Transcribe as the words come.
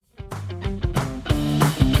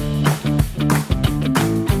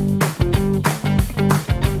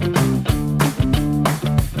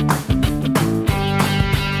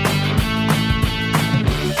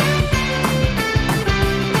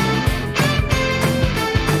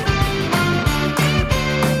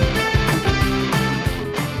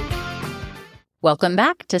Welcome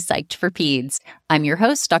back to Psyched for Peds. I'm your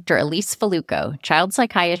host, Dr. Elise Faluco, child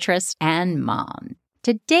psychiatrist and mom.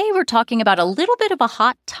 Today, we're talking about a little bit of a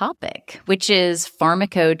hot topic, which is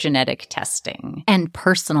pharmacogenetic testing and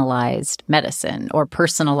personalized medicine or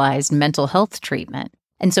personalized mental health treatment.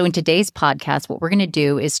 And so in today's podcast, what we're going to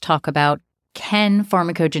do is talk about, can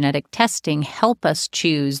pharmacogenetic testing help us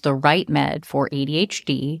choose the right med for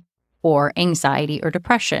ADHD or anxiety or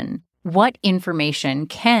depression? What information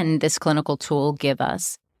can this clinical tool give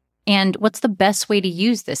us? And what's the best way to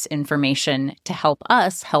use this information to help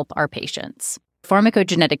us help our patients?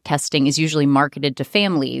 Pharmacogenetic testing is usually marketed to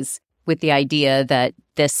families with the idea that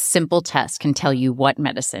this simple test can tell you what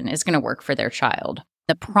medicine is going to work for their child.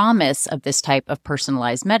 The promise of this type of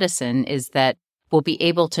personalized medicine is that we'll be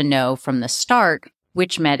able to know from the start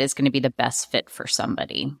which med is going to be the best fit for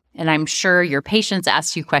somebody. And I'm sure your patients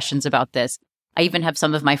ask you questions about this. I even have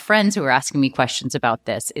some of my friends who are asking me questions about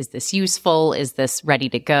this. Is this useful? Is this ready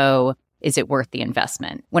to go? Is it worth the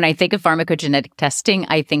investment? When I think of pharmacogenetic testing,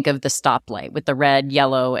 I think of the stoplight with the red,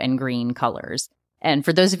 yellow, and green colors. And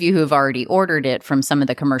for those of you who have already ordered it from some of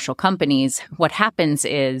the commercial companies, what happens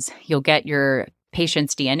is you'll get your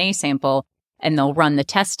patient's DNA sample and they'll run the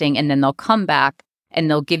testing, and then they'll come back and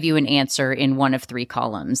they'll give you an answer in one of three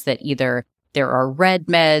columns that either there are red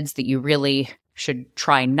meds that you really should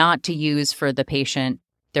try not to use for the patient,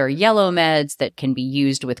 there are yellow meds that can be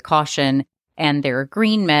used with caution, and there are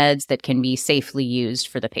green meds that can be safely used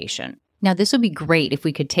for the patient. Now, this would be great if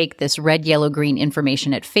we could take this red, yellow, green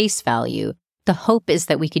information at face value. The hope is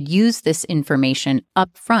that we could use this information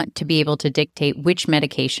up front to be able to dictate which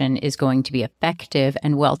medication is going to be effective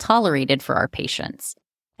and well tolerated for our patients.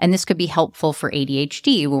 And this could be helpful for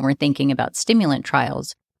ADHD when we're thinking about stimulant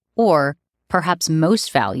trials, or perhaps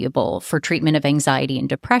most valuable for treatment of anxiety and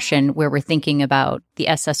depression, where we're thinking about the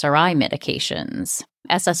SSRI medications.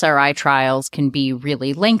 SSRI trials can be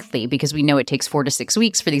really lengthy because we know it takes 4 to 6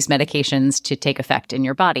 weeks for these medications to take effect in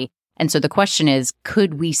your body. And so the question is,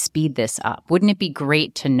 could we speed this up? Wouldn't it be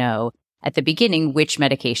great to know at the beginning which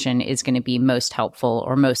medication is going to be most helpful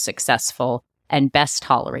or most successful and best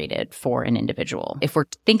tolerated for an individual? If we're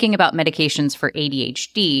thinking about medications for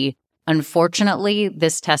ADHD, unfortunately,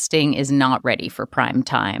 this testing is not ready for prime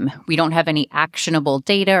time. We don't have any actionable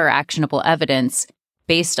data or actionable evidence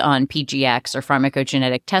based on PGX or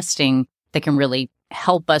pharmacogenetic testing that can really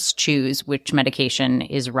help us choose which medication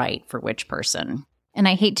is right for which person. And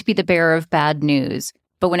I hate to be the bearer of bad news,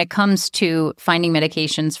 but when it comes to finding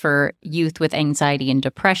medications for youth with anxiety and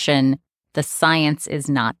depression, the science is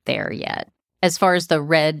not there yet. As far as the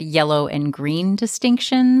red, yellow, and green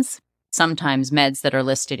distinctions, sometimes meds that are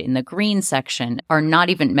listed in the green section are not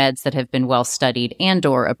even meds that have been well studied and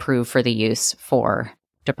or approved for the use for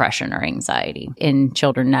depression or anxiety in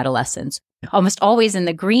children and adolescents. Almost always in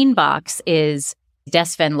the green box is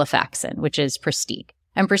desvenlafaxine, which is Pristiq.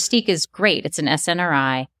 And Pristiq is great. It's an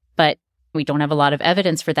SNRI, but we don't have a lot of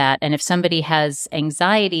evidence for that. And if somebody has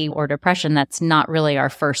anxiety or depression, that's not really our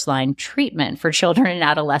first line treatment for children and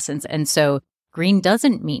adolescents. And so green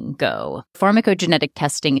doesn't mean go. Pharmacogenetic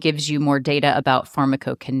testing gives you more data about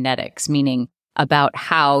pharmacokinetics, meaning about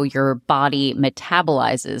how your body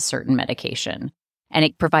metabolizes certain medication. And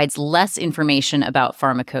it provides less information about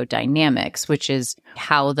pharmacodynamics, which is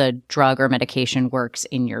how the drug or medication works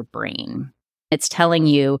in your brain. It's telling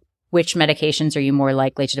you which medications are you more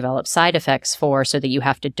likely to develop side effects for so that you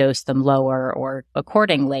have to dose them lower or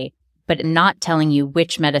accordingly, but not telling you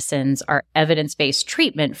which medicines are evidence-based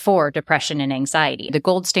treatment for depression and anxiety. The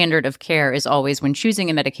gold standard of care is always, when choosing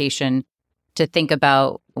a medication, to think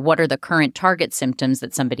about what are the current target symptoms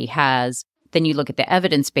that somebody has. Then you look at the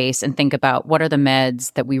evidence base and think about what are the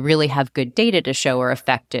meds that we really have good data to show are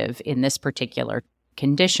effective in this particular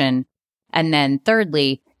condition. And then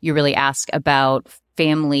thirdly, you really ask about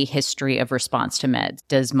family history of response to meds.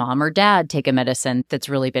 Does mom or dad take a medicine that's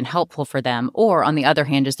really been helpful for them? Or on the other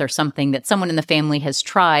hand, is there something that someone in the family has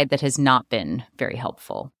tried that has not been very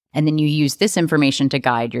helpful? And then you use this information to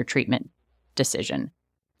guide your treatment decision.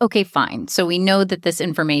 Okay, fine. So we know that this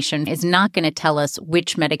information is not going to tell us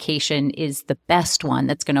which medication is the best one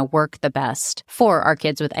that's going to work the best for our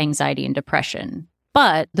kids with anxiety and depression.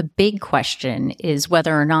 But the big question is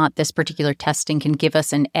whether or not this particular testing can give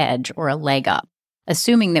us an edge or a leg up.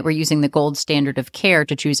 Assuming that we're using the gold standard of care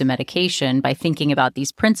to choose a medication by thinking about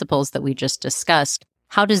these principles that we just discussed,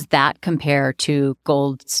 how does that compare to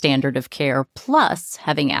gold standard of care plus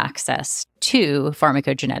having access to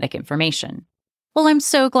pharmacogenetic information? Well, I'm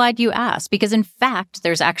so glad you asked, because in fact,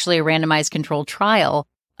 there's actually a randomized controlled trial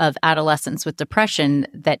of adolescents with depression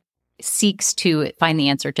that seeks to find the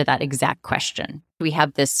answer to that exact question. We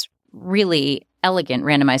have this really elegant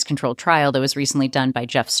randomized controlled trial that was recently done by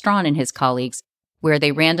Jeff Strawn and his colleagues, where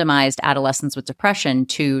they randomized adolescents with depression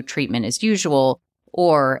to treatment as usual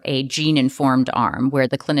or a gene-informed arm, where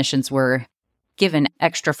the clinicians were given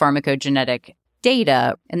extra pharmacogenetic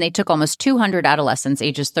data, and they took almost 200 adolescents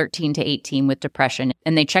ages 13 to 18 with depression,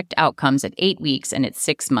 and they checked outcomes at 8 weeks and at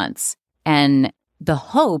 6 months. And the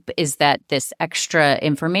hope is that this extra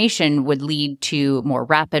information would lead to more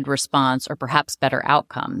rapid response or perhaps better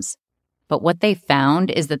outcomes. But what they found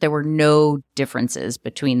is that there were no differences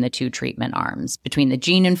between the two treatment arms, between the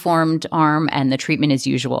gene-informed arm and the treatment as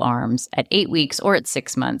usual arms at 8 weeks or at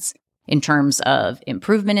 6 months in terms of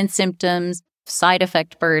improvement in symptoms, side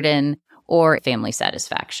effect burden, or family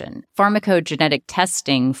satisfaction. Pharmacogenetic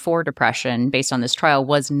testing for depression based on this trial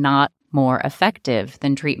was not more effective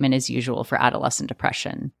than treatment as usual for adolescent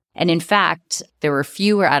depression. And in fact, there were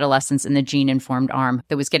fewer adolescents in the gene-informed arm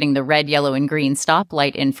that was getting the red, yellow, and green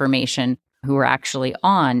stoplight information who were actually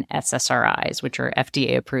on SSRIs, which are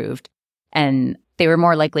FDA approved. And they were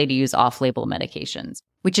more likely to use off-label medications,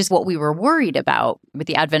 which is what we were worried about with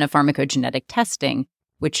the advent of pharmacogenetic testing,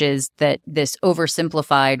 which is that this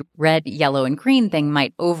oversimplified red, yellow, and green thing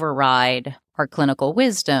might override our clinical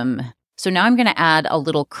wisdom. So now I'm going to add a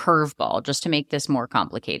little curveball just to make this more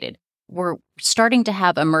complicated. We're starting to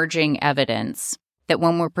have emerging evidence that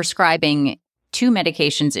when we're prescribing two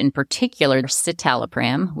medications in particular,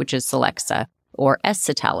 citalopram, which is Celexa, or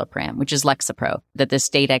escitalopram, which is Lexapro, that this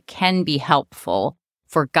data can be helpful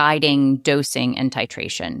for guiding dosing and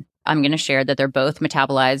titration. I'm going to share that they're both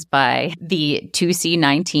metabolized by the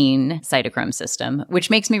 2C19 cytochrome system, which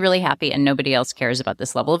makes me really happy, and nobody else cares about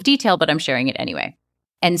this level of detail, but I'm sharing it anyway.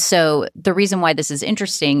 And so the reason why this is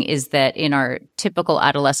interesting is that in our typical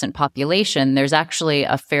adolescent population, there's actually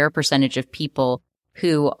a fair percentage of people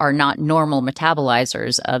who are not normal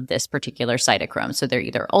metabolizers of this particular cytochrome. So they're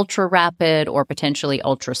either ultra rapid or potentially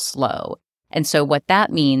ultra slow. And so what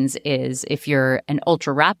that means is if you're an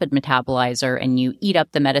ultra rapid metabolizer and you eat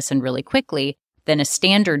up the medicine really quickly, then a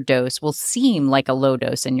standard dose will seem like a low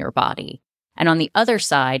dose in your body. And on the other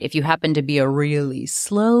side, if you happen to be a really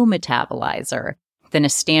slow metabolizer, then a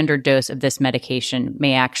standard dose of this medication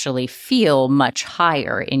may actually feel much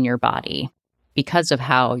higher in your body because of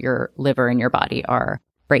how your liver and your body are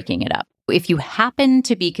breaking it up. If you happen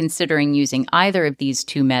to be considering using either of these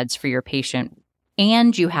two meds for your patient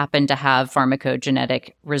and you happen to have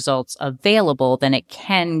pharmacogenetic results available, then it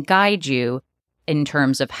can guide you in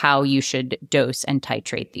terms of how you should dose and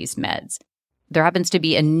titrate these meds. There happens to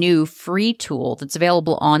be a new free tool that's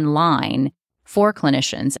available online for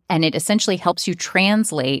clinicians, and it essentially helps you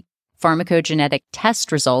translate pharmacogenetic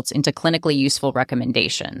test results into clinically useful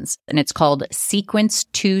recommendations. And it's called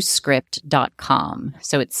sequence2script.com.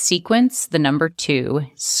 So it's sequence, the number 2,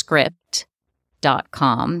 script.com.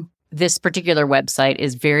 This particular website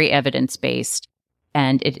is very evidence-based,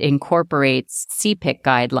 and it incorporates CPIC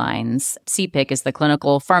guidelines. CPIC is the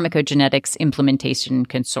Clinical Pharmacogenetics Implementation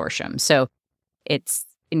Consortium. So it's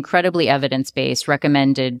incredibly evidence-based,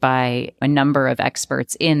 recommended by a number of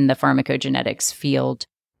experts in the pharmacogenetics field.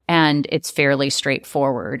 And it's fairly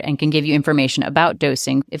straightforward and can give you information about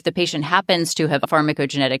dosing. If the patient happens to have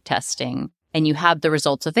pharmacogenetic testing and you have the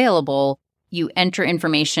results available, you enter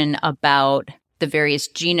information about the various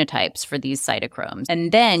genotypes for these cytochromes.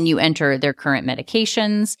 And then you enter their current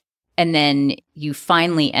medications. And then you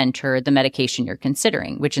finally enter the medication you're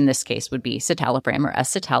considering, which in this case would be citalopram or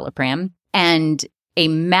escitalopram. And a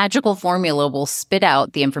magical formula will spit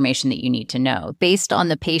out the information that you need to know. Based on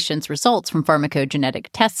the patient's results from pharmacogenetic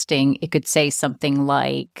testing, it could say something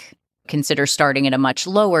like, consider starting at a much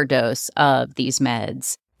lower dose of these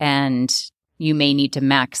meds, and you may need to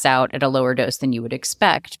max out at a lower dose than you would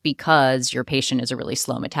expect because your patient is a really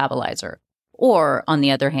slow metabolizer. Or, on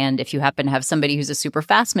the other hand, if you happen to have somebody who's a super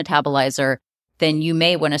fast metabolizer, then you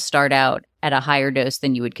may want to start out at a higher dose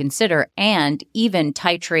than you would consider and even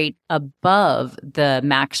titrate above the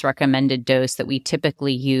max recommended dose that we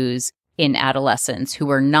typically use in adolescents who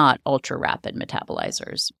are not ultra rapid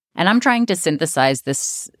metabolizers. And I'm trying to synthesize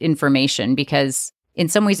this information because in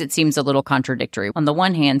some ways it seems a little contradictory. On the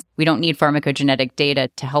one hand, we don't need pharmacogenetic data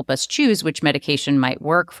to help us choose which medication might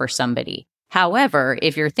work for somebody. However,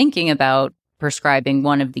 if you're thinking about prescribing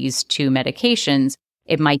one of these two medications,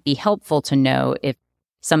 it might be helpful to know if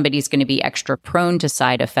somebody's going to be extra prone to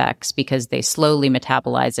side effects because they slowly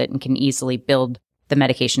metabolize it and can easily build the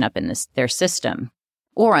medication up in their system.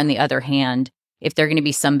 Or on the other hand, if they're going to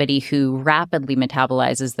be somebody who rapidly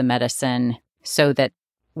metabolizes the medicine so that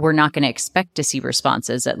we're not going to expect to see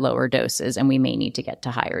responses at lower doses and we may need to get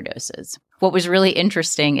to higher doses. What was really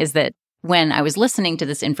interesting is that when I was listening to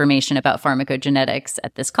this information about pharmacogenetics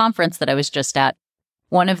at this conference that I was just at,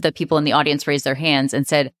 one of the people in the audience raised their hands and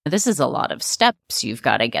said, this is a lot of steps. You've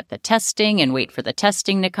got to get the testing and wait for the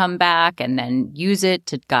testing to come back and then use it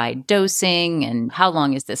to guide dosing. And how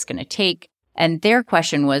long is this going to take? And their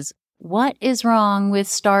question was, what is wrong with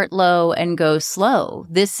start low and go slow?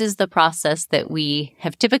 This is the process that we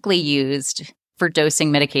have typically used for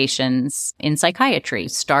dosing medications in psychiatry.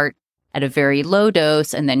 Start at a very low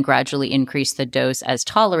dose and then gradually increase the dose as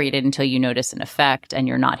tolerated until you notice an effect and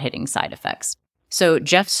you're not hitting side effects. So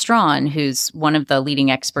Jeff Strawn, who's one of the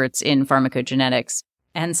leading experts in pharmacogenetics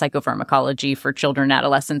and psychopharmacology for children and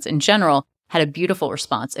adolescents in general, had a beautiful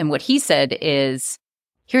response. And what he said is,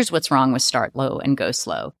 here's what's wrong with start low and go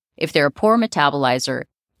slow. If they're a poor metabolizer,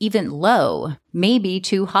 even low may be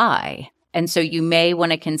too high. And so you may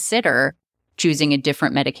want to consider choosing a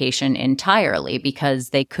different medication entirely because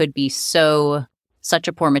they could be such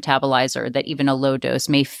a poor metabolizer that even a low dose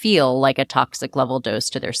may feel like a toxic level dose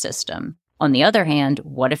to their system. On the other hand,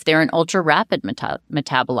 what if they're an ultra-rapid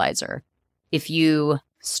metabolizer? If you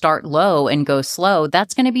start low and go slow,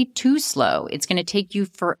 that's going to be too slow. It's going to take you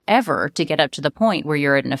forever to get up to the point where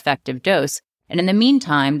you're at an effective dose. And in the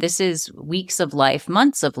meantime, this is weeks of life,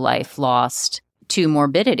 months of life lost to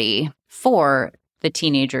morbidity for the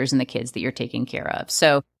teenagers and the kids that you're taking care of.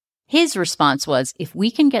 So his response was, if we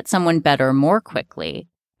can get someone better more quickly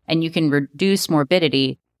and you can reduce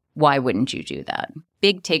morbidity, why wouldn't you do that?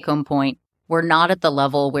 Big take-home point. We're not at the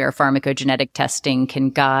level where pharmacogenetic testing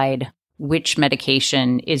can guide which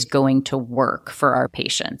medication is going to work for our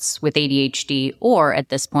patients with ADHD or, at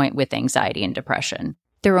this point, with anxiety and depression.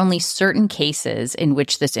 There are only certain cases in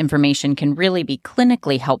which this information can really be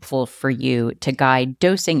clinically helpful for you to guide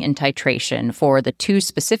dosing and titration for the two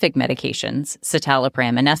specific medications,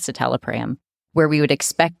 citalopram and escitalopram, where we would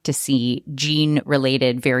expect to see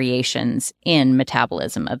gene-related variations in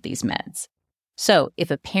metabolism of these meds. So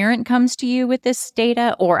if a parent comes to you with this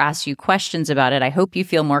data or asks you questions about it, I hope you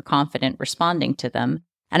feel more confident responding to them.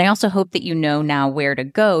 And I also hope that you know now where to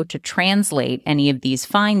go to translate any of these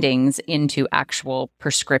findings into actual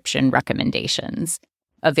prescription recommendations.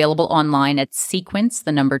 Available online at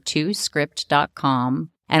sequence2script.com.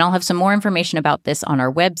 And I'll have some more information about this on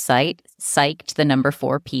our website,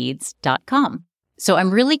 psyched4peds.com. So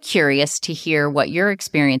I'm really curious to hear what your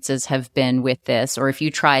experiences have been with this, or if you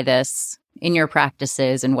try this in your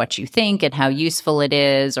practices and what you think and how useful it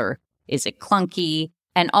is, or is it clunky?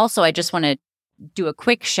 And also, I just want to do a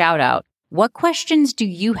quick shout out. What questions do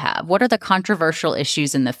you have? What are the controversial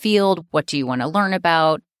issues in the field? What do you want to learn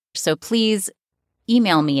about? So please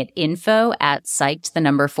email me at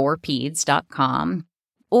info@psyched4peds.com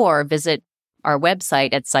or visit our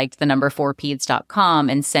website at psyched4peds.com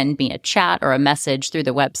and send me a chat or a message through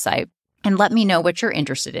the website and let me know what you're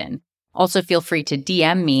interested in. Also, feel free to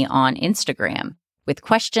DM me on Instagram with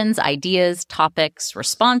questions, ideas, topics,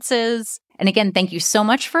 responses. And again, thank you so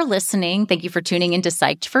much for listening. Thank you for tuning into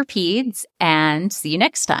Psyched for Peds, and see you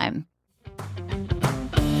next time.